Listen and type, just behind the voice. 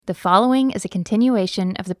The following is a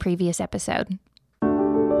continuation of the previous episode.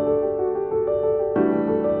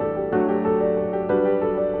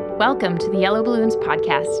 Welcome to the Yellow Balloons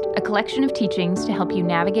Podcast, a collection of teachings to help you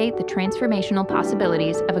navigate the transformational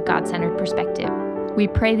possibilities of a God-centered perspective. We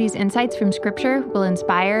pray these insights from Scripture will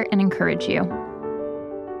inspire and encourage you.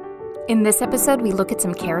 In this episode, we look at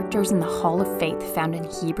some characters in the Hall of Faith found in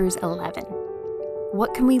Hebrews 11.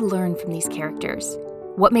 What can we learn from these characters?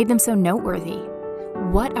 What made them so noteworthy?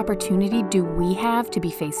 What opportunity do we have to be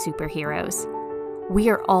faith superheroes? We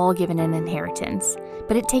are all given an inheritance,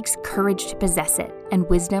 but it takes courage to possess it and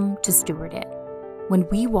wisdom to steward it. When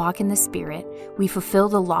we walk in the Spirit, we fulfill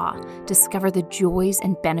the law, discover the joys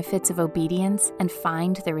and benefits of obedience, and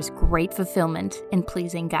find there is great fulfillment in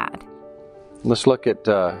pleasing God. Let's look at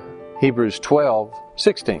Hebrews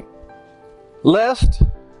 12:16. Lest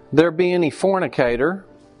there be any fornicator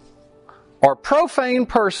or profane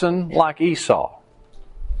person like Esau.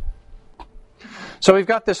 So we've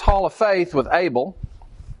got this hall of faith with Abel,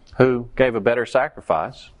 who gave a better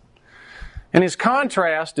sacrifice. And his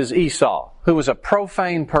contrast is Esau, who was a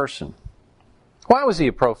profane person. Why was he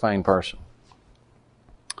a profane person?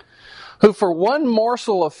 Who for one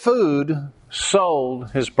morsel of food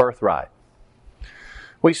sold his birthright.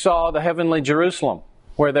 We saw the heavenly Jerusalem,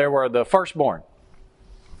 where there were the firstborn.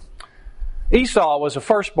 Esau was a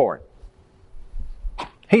firstborn.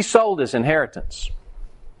 He sold his inheritance.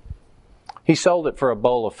 He sold it for a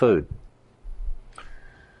bowl of food.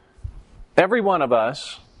 Every one of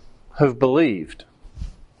us who've believed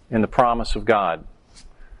in the promise of God,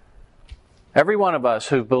 every one of us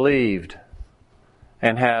who've believed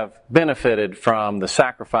and have benefited from the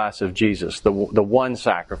sacrifice of Jesus, the one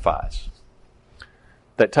sacrifice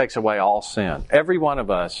that takes away all sin, every one of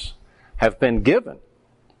us have been given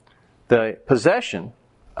the possession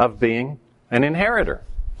of being an inheritor.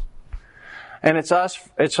 And it's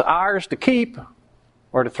ours to keep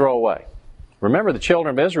or to throw away. Remember, the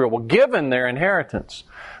children of Israel were given their inheritance,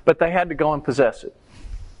 but they had to go and possess it.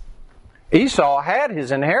 Esau had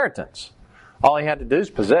his inheritance. All he had to do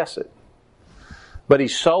is possess it. But he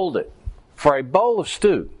sold it for a bowl of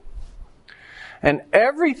stew. And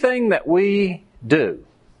everything that we do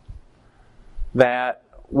that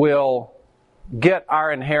will get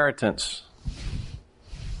our inheritance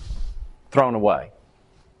thrown away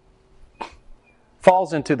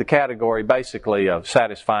falls into the category basically of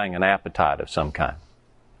satisfying an appetite of some kind.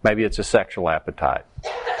 Maybe it's a sexual appetite.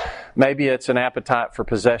 Maybe it's an appetite for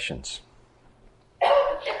possessions.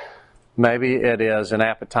 Maybe it is an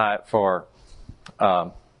appetite for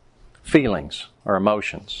feelings or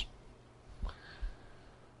emotions.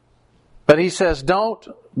 But he says, don't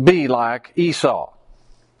be like Esau.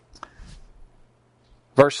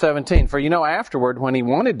 Verse 17, for you know afterward when he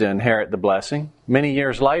wanted to inherit the blessing, many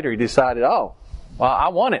years later he decided, well, I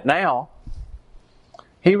want it now.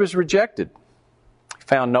 He was rejected. He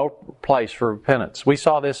found no place for repentance. We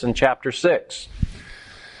saw this in chapter 6.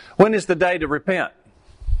 When is the day to repent?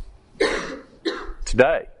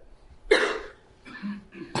 Today.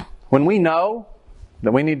 When we know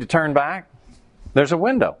that we need to turn back, there's a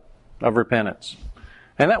window of repentance.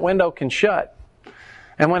 And that window can shut.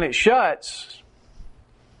 And when it shuts,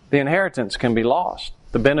 the inheritance can be lost.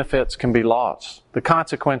 The benefits can be lost. The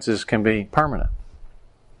consequences can be permanent.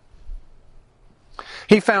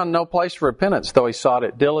 He found no place for repentance, though he sought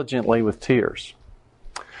it diligently with tears.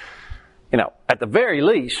 At the very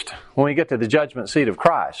least, when we get to the judgment seat of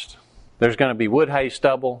Christ, there's going to be wood, hay,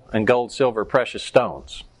 stubble, and gold, silver, precious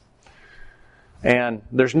stones. And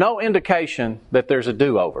there's no indication that there's a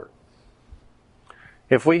do-over.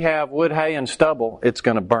 If we have wood, hay, and stubble, it's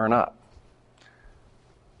going to burn up.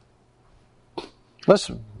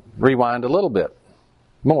 Let's rewind a little bit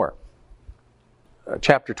more.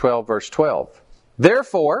 Chapter 12, verse 12.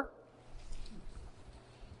 Therefore,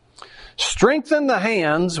 strengthen the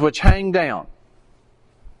hands which hang down,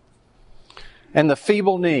 and the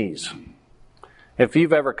feeble knees. If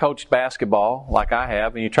you've ever coached basketball, like I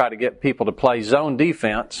have, and you try to get people to play zone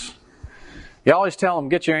defense, you always tell them,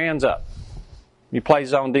 get your hands up. You play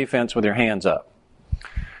zone defense with your hands up.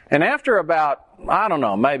 And after about,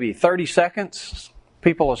 maybe 30 seconds,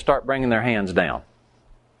 people will start bringing their hands down.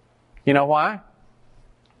 You know why?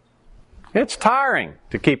 It's tiring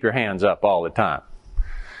to keep your hands up all the time.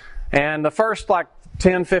 And the first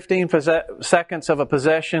 10, 15 seconds of a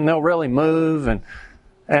possession, they'll really move, and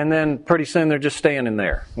then pretty soon they're just standing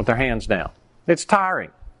there with their hands down. It's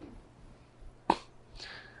tiring.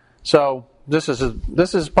 So this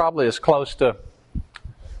is probably as close to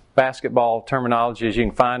basketball terminology as you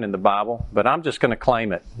can find in the Bible, but I'm just going to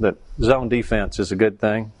claim it, that zone defense is a good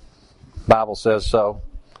thing. The Bible says so.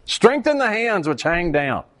 Strengthen the hands which hang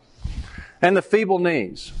down. and the feeble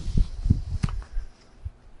knees.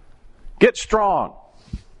 Get strong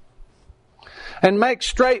and make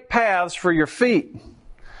straight paths for your feet,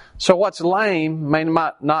 so what's lame may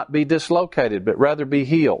not be dislocated, but rather be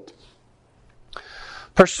healed.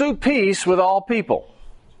 Pursue peace with all people.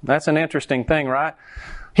 That's an interesting thing, right?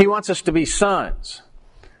 He wants us to be sons.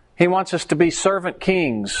 He wants us to be servant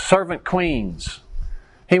kings, servant queens.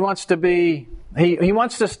 He wants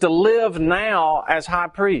us to live now as high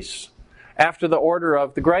priests, after the order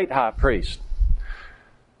of the great high priest.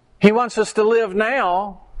 He wants us to live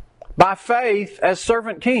now by faith as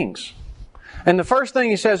servant kings. And the first thing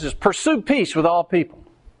he says is pursue peace with all people.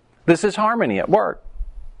 This is harmony at work.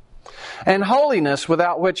 And holiness,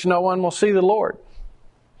 without which no one will see the Lord.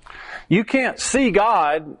 You can't see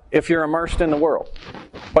God if you're immersed in the world.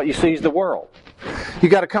 What you see is the world. You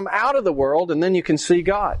got to come out of the world and then you can see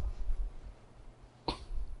God.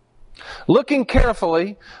 Looking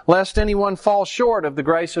carefully lest anyone fall short of the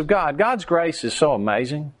grace of God. God's grace is so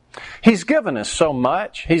amazing. He's given us so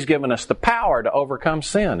much. He's given us the power to overcome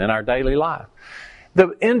sin in our daily life.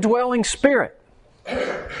 The indwelling Spirit.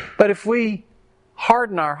 But if we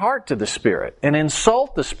harden our heart to the Spirit and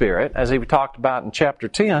insult the Spirit, as he talked about in chapter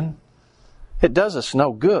 10, it does us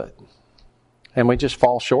no good. And we just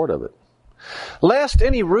fall short of it. Lest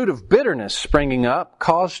any root of bitterness springing up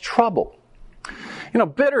cause trouble. You know,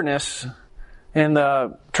 bitterness in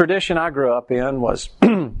the tradition I grew up in was,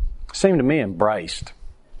 seemed to me, embraced.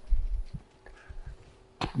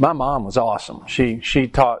 My mom was awesome. She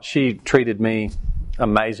treated me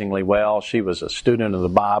amazingly well. She was a student of the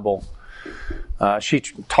Bible. She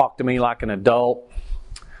talked to me like an adult.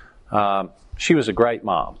 She was a great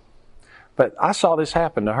mom. But I saw this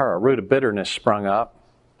happen to her. A root of bitterness sprung up,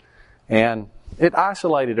 and it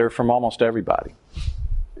isolated her from almost everybody.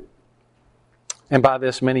 And by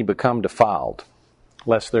this many become defiled,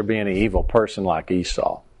 lest there be any evil person like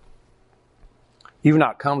Esau. You've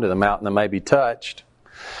not come to the mountain that may be touched.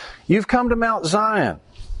 You've come to Mount Zion.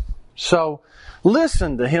 So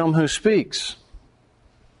listen to him who speaks.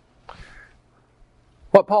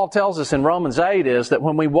 What Paul tells us in Romans 8 is that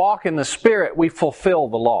when we walk in the Spirit, we fulfill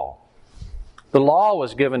the law. The law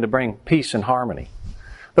was given to bring peace and harmony.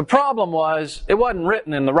 The problem was, it wasn't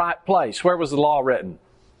written in the right place. Where was the law written?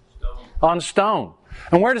 Stone. On stone.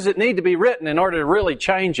 And where does it need to be written in order to really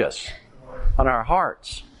change us? On our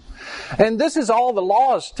hearts. And this is all the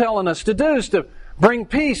law is telling us to do, is to bring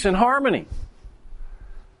peace and harmony.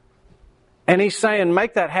 And he's saying,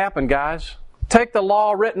 make that happen, guys. Take the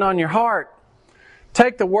law written on your heart.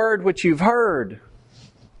 Take the word which you've heard.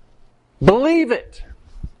 Believe it.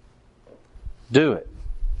 Do it.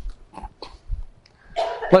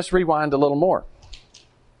 Let's rewind a little more.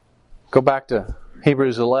 Go back to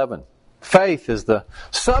Hebrews 11. Faith is the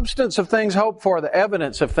substance of things hoped for, the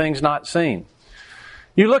evidence of things not seen.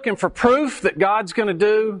 You looking for proof that God's going to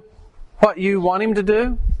do what you want Him to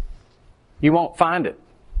do? You won't find it.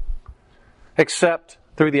 Except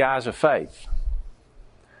through the eyes of faith.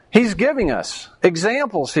 He's giving us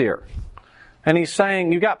examples here. And He's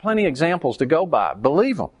saying, you've got plenty of examples to go by.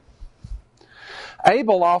 Believe them.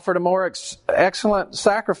 Abel offered a more excellent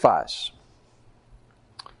sacrifice.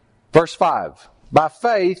 Verse 5. By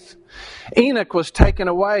faith, Enoch was taken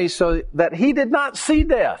away so that he did not see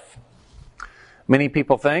death. Many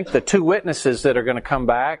people think the two witnesses that are going to come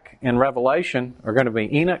back in Revelation are going to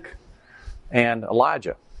be Enoch and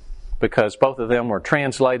Elijah, because both of them were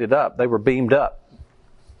translated up. They were beamed up.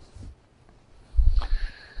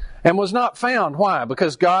 And was not found. Why?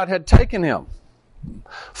 Because God had taken him.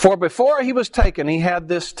 For before he was taken, he had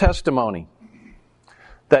this testimony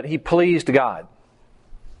that he pleased God.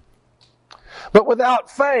 But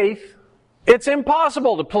without faith, it's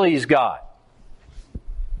impossible to please God.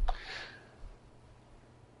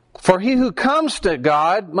 For he who comes to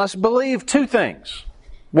God must believe two things.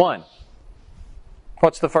 One,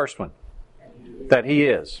 what's the first one? That He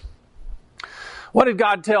is. What did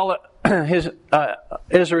God tell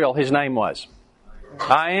Israel His name was?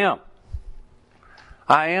 I am.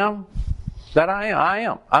 I am that I am. I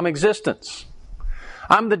am. I'm existence.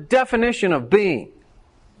 I'm the definition of being.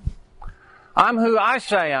 I'm who I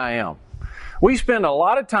say I am. We spend a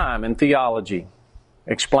lot of time in theology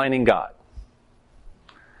explaining God.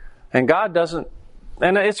 And God doesn't,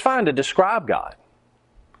 and it's fine to describe God,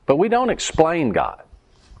 but we don't explain God.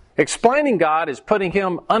 Explaining God is putting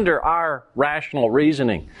Him under our rational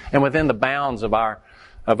reasoning and within the bounds of our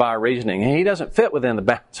reasoning. And He doesn't fit within the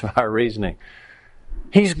bounds of our reasoning.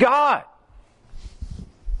 He's God.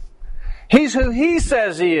 He's who He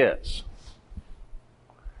says He is.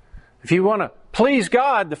 If you want to please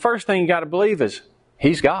God, the first thing you got to believe is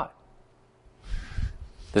He's God.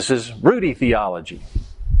 This is Rudy theology.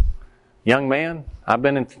 Young man, I've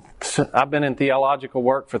been in theological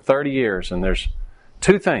work for 30 years, and there's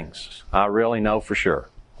two things I really know for sure.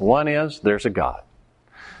 One is there's a God,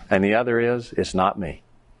 and the other is it's not me.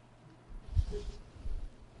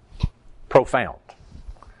 Profound.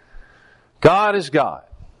 God is God.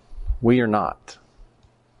 We are not.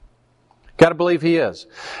 Got to believe He is.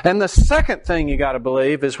 And the second thing you got to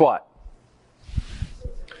believe is what?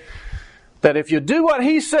 That if you do what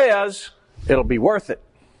He says, it'll be worth it.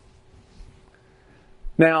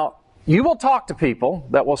 Now, you will talk to people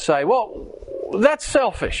that will say, well, that's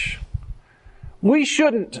selfish. We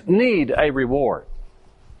shouldn't need a reward.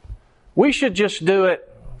 We should just do it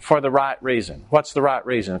for the right reason. What's the right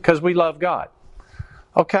reason? Because we love God.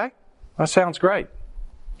 Okay, that sounds great.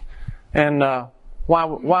 And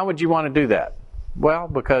why would you want to do that? Well,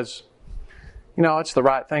 because, it's the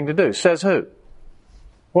right thing to do. Says who?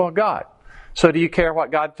 Well, God. So do you care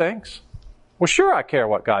what God thinks? Well, sure I care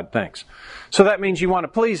what God thinks. So that means you want to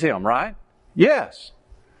please Him, right? Yes.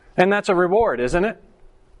 And that's a reward, isn't it?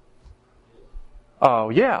 Oh,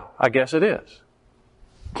 yeah, I guess it is.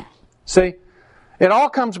 See, it all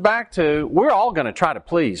comes back to we're all going to try to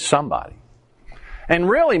please somebody. And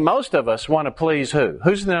really, most of us want to please who?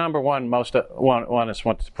 Who's the number one most one of us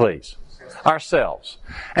want to please? Ourselves.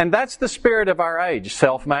 And that's the spirit of our age.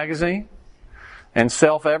 Self-magazine and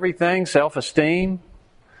self-everything, self-esteem,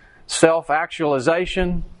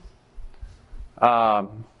 self-actualization.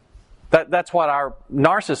 That's what our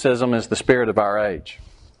narcissism is, the spirit of our age.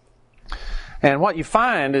 And what you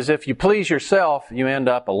find is if you please yourself, you end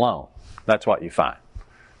up alone. That's what you find.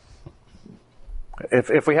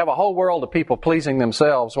 If we have a whole world of people pleasing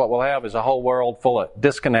themselves, what we'll have is a whole world full of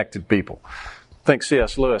disconnected people. I think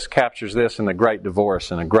C.S. Lewis captures this in The Great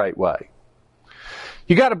Divorce in a great way.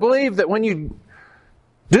 You got to believe that when you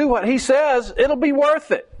do what He says, it'll be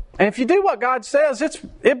worth it. And if you do what God says,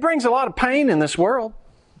 it brings a lot of pain in this world.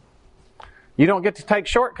 You don't get to take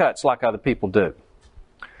shortcuts like other people do.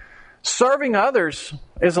 Serving others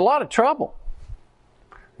is a lot of trouble.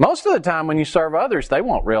 Most of the time when you serve others, they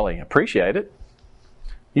won't really appreciate it.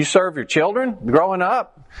 You serve your children growing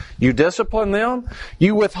up. You discipline them.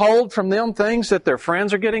 You withhold from them things that their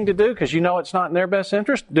friends are getting to do because you know it's not in their best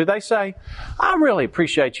interest. Do they say, I really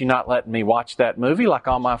appreciate you not letting me watch that movie like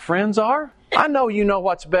all my friends are? I know you know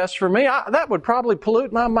what's best for me. That would probably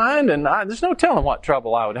pollute my mind, and there's no telling what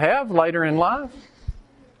trouble I would have later in life.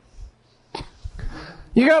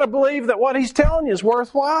 You got to believe that what He's telling you is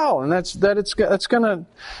worthwhile, and that's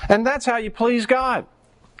how you please God.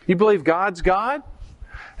 You believe God's God,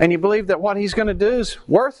 and you believe that what He's going to do is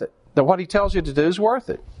worth it. That what He tells you to do is worth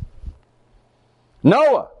it.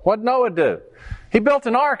 Noah, what did Noah do? He built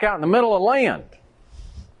an ark out in the middle of land.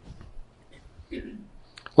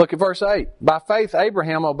 Look at verse 8. By faith,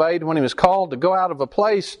 Abraham obeyed when he was called to go out of a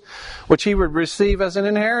place which he would receive as an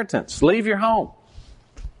inheritance. Leave your home.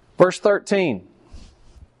 Verse 13.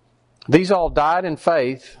 These all died in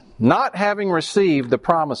faith, not having received the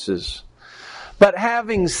promises, but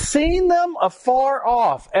having seen them afar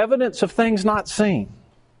off, evidence of things not seen,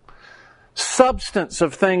 substance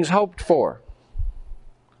of things hoped for.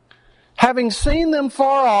 Having seen them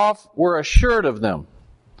far off, were assured of them,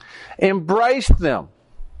 embraced them,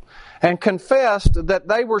 and confessed that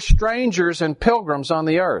they were strangers and pilgrims on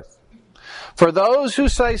the earth. For those who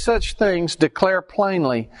say such things declare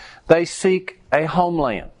plainly they seek a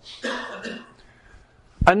homeland,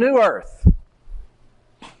 a new earth,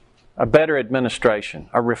 a better administration,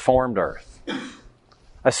 a reformed earth,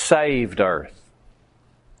 a saved earth.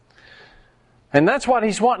 And that's what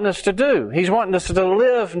He's wanting us to do. He's wanting us to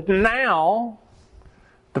live now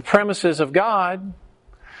the premises of God,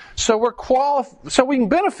 so we can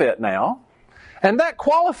benefit now, and that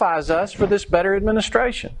qualifies us for this better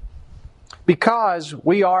administration. Because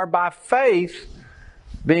we are by faith,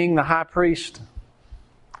 being the high priest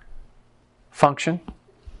function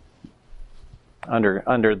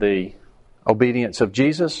under the obedience of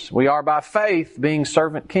Jesus, we are by faith being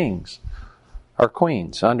servant kings or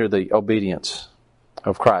queens under the obedience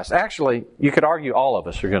of Christ. Actually, you could argue all of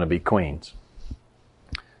us are going to be queens.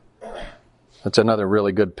 That's another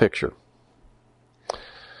really good picture.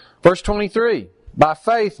 Verse 23. By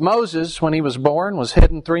faith, Moses, when he was born, was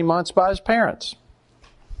hidden 3 months by his parents.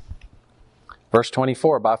 Verse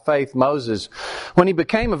 24. By faith, Moses, when he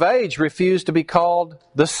became of age, refused to be called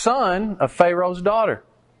the son of Pharaoh's daughter.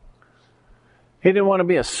 He didn't want to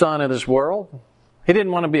be a son of this world. He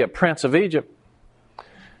didn't want to be a prince of Egypt.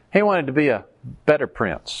 He wanted to be a better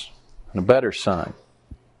prince and a better son.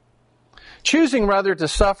 Choosing rather to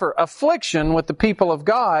suffer affliction with the people of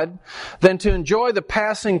God than to enjoy the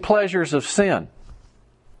passing pleasures of sin.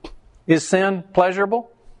 Is sin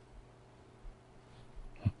pleasurable?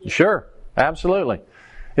 Sure, absolutely.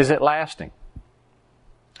 Is it lasting?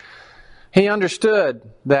 He understood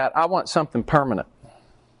that I want something permanent.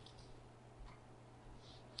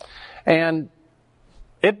 And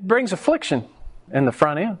it brings affliction in the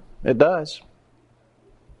front end. It does.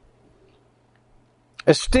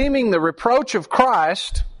 Esteeming the reproach of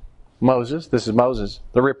Christ, Moses, this is Moses,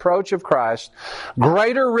 the reproach of Christ,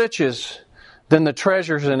 greater riches than the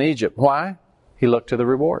treasures in Egypt. Why? He looked to the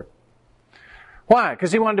reward. Why?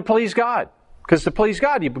 Because he wanted to please God. Because to please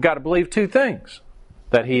God, you've got to believe two things.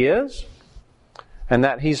 That He is, and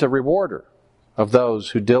that He's a rewarder of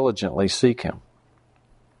those who diligently seek Him.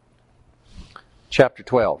 Chapter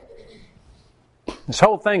 12. This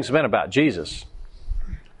whole thing's been about Jesus.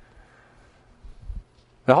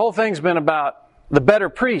 The whole thing's been about the better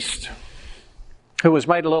priest who was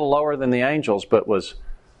made a little lower than the angels but was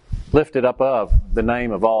lifted up above the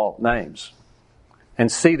name of all names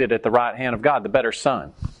and seated at the right hand of God, the better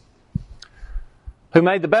Son, who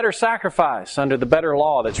made the better sacrifice under the better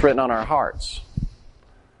law that's written on our hearts,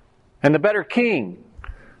 and the better king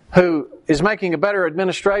who is making a better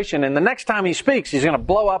administration, and the next time he speaks, he's going to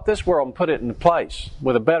blow up this world and put it into place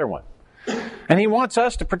with a better one. And he wants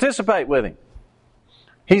us to participate with him.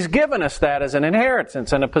 He's given us that as an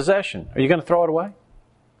inheritance and a possession. Are you going to throw it away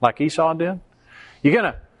like Esau did? You're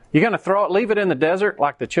going to throw it, leave it in the desert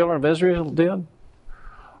like the children of Israel did?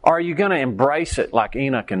 Or are you going to embrace it like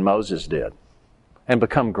Enoch and Moses did and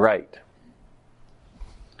become great?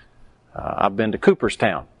 I've been to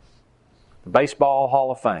Cooperstown, the Baseball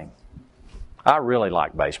Hall of Fame. I really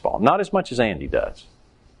like baseball. Not as much as Andy does,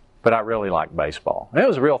 but I really like baseball. And it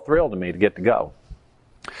was a real thrill to me to get to go.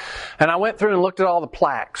 And I went through and looked at all the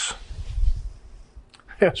plaques.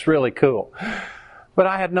 It was really cool. But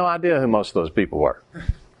I had no idea who most of those people were.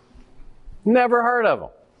 Never heard of them.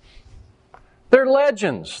 They're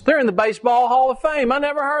legends. They're in the Baseball Hall of Fame. I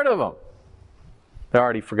never heard of them. They're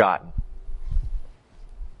already forgotten.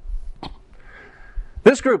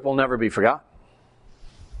 This group will never be forgotten.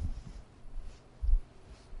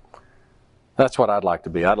 That's what I'd like to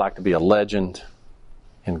be. I'd like to be a legend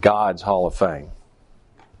in God's Hall of Fame.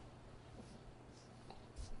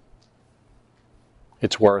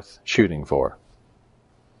 It's worth shooting for.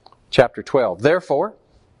 Chapter 12. Therefore,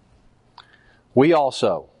 we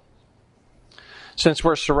also, since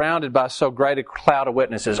we're surrounded by so great a cloud of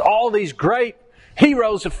witnesses, all these great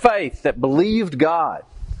heroes of faith that believed God,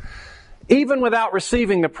 even without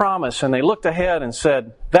receiving the promise, and they looked ahead and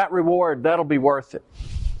said, that reward, that'll be worth it.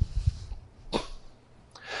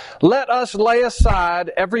 Let us lay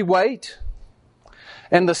aside every weight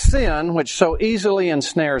and the sin which so easily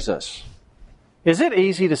ensnares us. Is it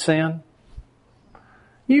easy to sin?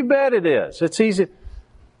 You bet it is. It's easy.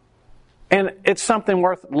 And it's something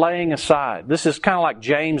worth laying aside. This is kind of like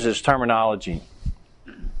James's terminology.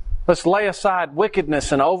 Let's lay aside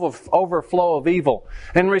wickedness and overflow of evil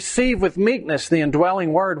and receive with meekness the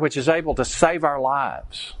indwelling word which is able to save our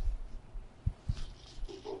lives.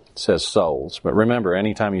 It says souls. But remember,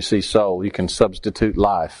 anytime you see soul, you can substitute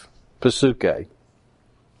life. Pasuke.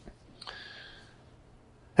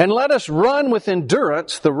 And let us run with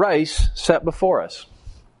endurance the race set before us.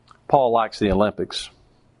 Paul likes the Olympics.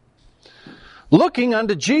 Looking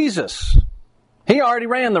unto Jesus. He already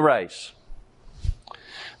ran the race.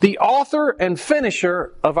 The author and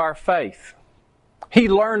finisher of our faith. He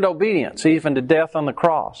learned obedience, even to death on the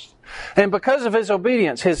cross. And because of His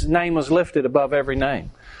obedience, His name was lifted above every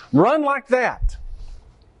name. Run like that.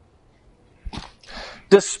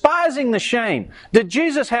 Despising the shame. Did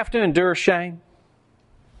Jesus have to endure shame?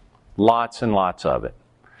 Lots and lots of it.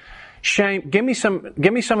 Shame. Give me some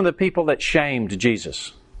of the people that shamed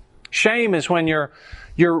Jesus. Shame is when you're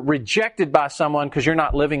rejected by someone because you're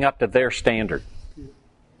not living up to their standard.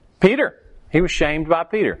 Peter. He was shamed by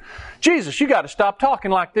Peter. Jesus, you got to stop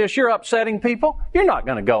talking like this. You're upsetting people. You're not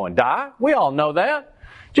going to go and die. We all know that.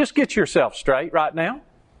 Just get yourself straight right now.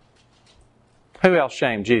 Who else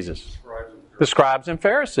shamed Jesus? The scribes and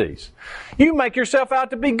Pharisees. You make yourself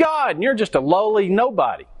out to be God, and you're just a lowly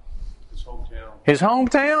nobody. His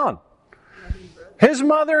hometown. His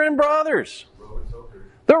mother and brothers.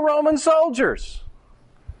 The Roman soldiers.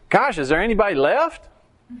 Gosh, is there anybody left?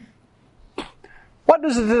 What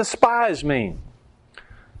does despise mean?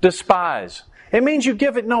 Despise. It means you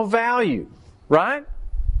give it no value, right?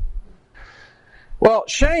 Well,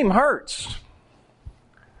 shame hurts.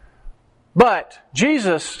 But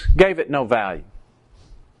Jesus gave it no value.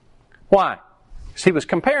 Why? Because He was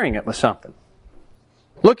comparing it with something.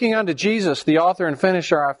 Looking unto Jesus, the author and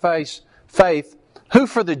finisher of our faith, who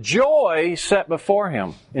for the joy set before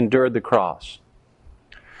Him endured the cross.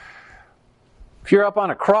 If you're up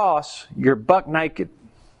on a cross, you're buck naked.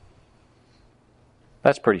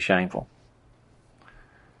 That's pretty shameful.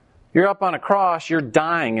 You're up on a cross, you're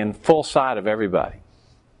dying in full sight of everybody.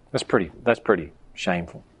 That's pretty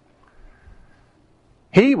shameful.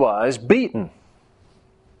 He was beaten,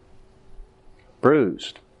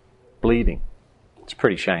 bruised, bleeding. It's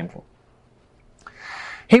pretty shameful.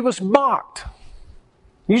 He was mocked.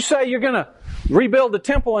 You say you're going to rebuild the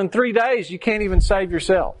temple in 3 days, you can't even save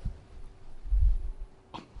yourself.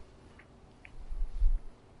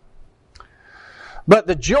 But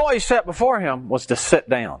the joy set before him was to sit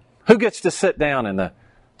down. Who gets to sit down in the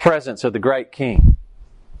presence of the great king?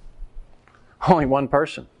 Only one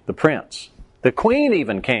person, the prince. The queen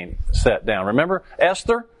even came, sat down. Remember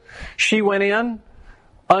Esther? She went in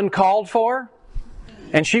uncalled for,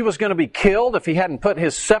 and she was going to be killed if he hadn't put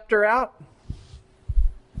his scepter out.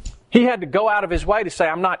 He had to go out of his way to say,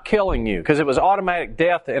 I'm not killing you, because it was automatic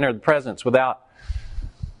death to enter the presence without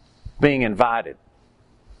being invited.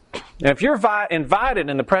 And if you're invited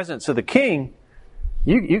in the presence of the king,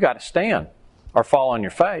 you got to stand or fall on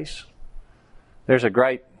your face. There's a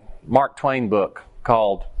great Mark Twain book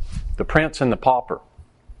called The Prince and the Pauper.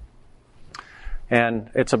 And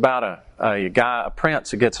it's about a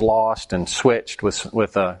prince that gets lost and switched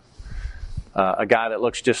with a guy that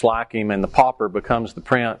looks just like him, and the pauper becomes the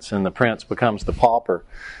prince, and the prince becomes the pauper.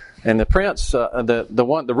 And the prince,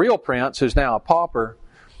 the real prince, who's now a pauper,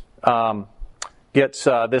 gets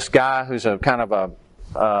this guy who's a kind of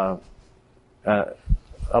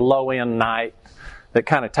a low-end knight that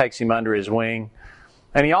kind of takes him under his wing.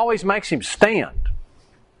 And he always makes him stand,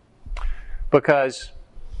 because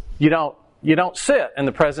you don't sit in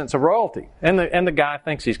the presence of royalty. And the guy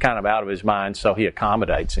thinks he's kind of out of his mind, so he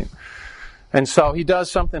accommodates him. And so he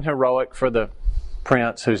does something heroic for the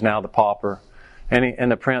prince, who's now the pauper.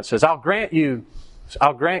 And the prince says, I'll grant you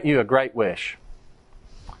a great wish.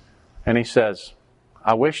 And he says,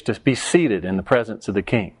 I wish to be seated in the presence of the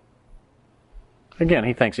king. Again,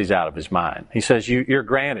 he thinks he's out of his mind. He says, you're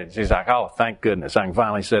granted. He's like, oh, thank goodness, I can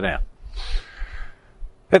finally sit down.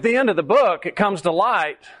 At the end of the book, it comes to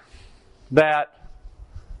light that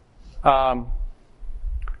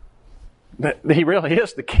he really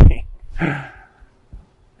is the king.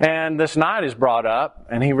 And this knight is brought up,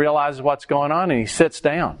 and he realizes what's going on, and he sits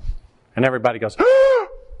down. And everybody goes, ah!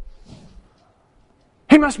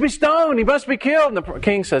 He must be stoned, he must be killed. And the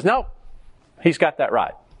king says, no, he's got that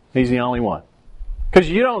right. He's the only one. Because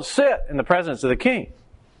you don't sit in the presence of the king.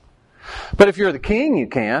 But if you're the king, you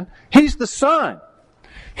can. He's the son.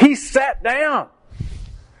 He sat down.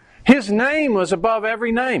 His name was above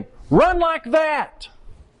every name. Run like that.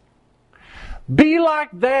 Be like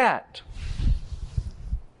that.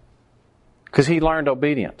 Because he learned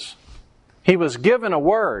obedience. He was given a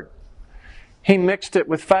word. He mixed it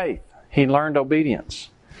with faith. He learned obedience.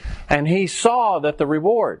 And he saw that the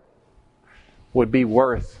reward would be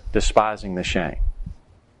worth despising the shame.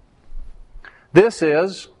 This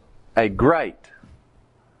is a great,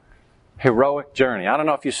 heroic journey. I don't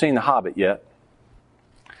know if you've seen The Hobbit yet,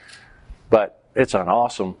 but it's an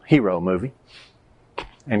awesome hero movie.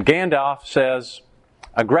 And Gandalf says,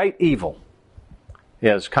 a great evil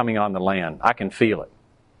is coming on the land. I can feel it.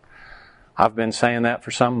 I've been saying that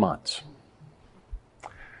for some months.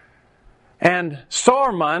 And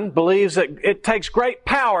Saruman believes that it takes great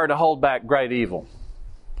power to hold back great evil.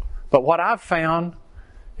 But what I've found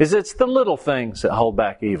is it's the little things that hold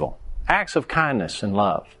back evil. Acts of kindness and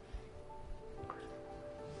love.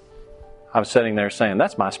 I was sitting there saying,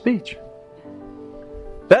 that's my speech.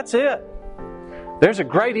 That's it. There's a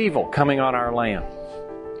great evil coming on our land.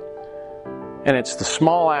 And it's the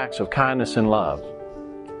small acts of kindness and love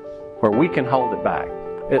where we can hold it back,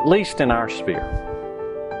 at least in our sphere.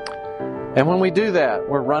 And when we do that,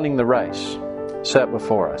 we're running the race set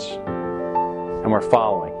before us. And we're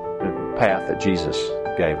following the path that Jesus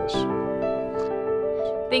gave us.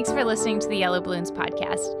 Thanks for listening to the Yellow Balloons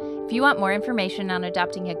podcast. If you want more information on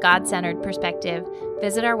adopting a God-centered perspective,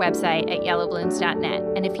 visit our website at yellowballoons.net.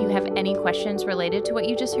 And if you have any questions related to what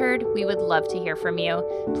you just heard, we would love to hear from you.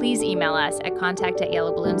 Please email us at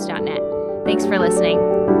contact@yellowballoons.net. Thanks for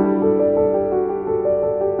listening.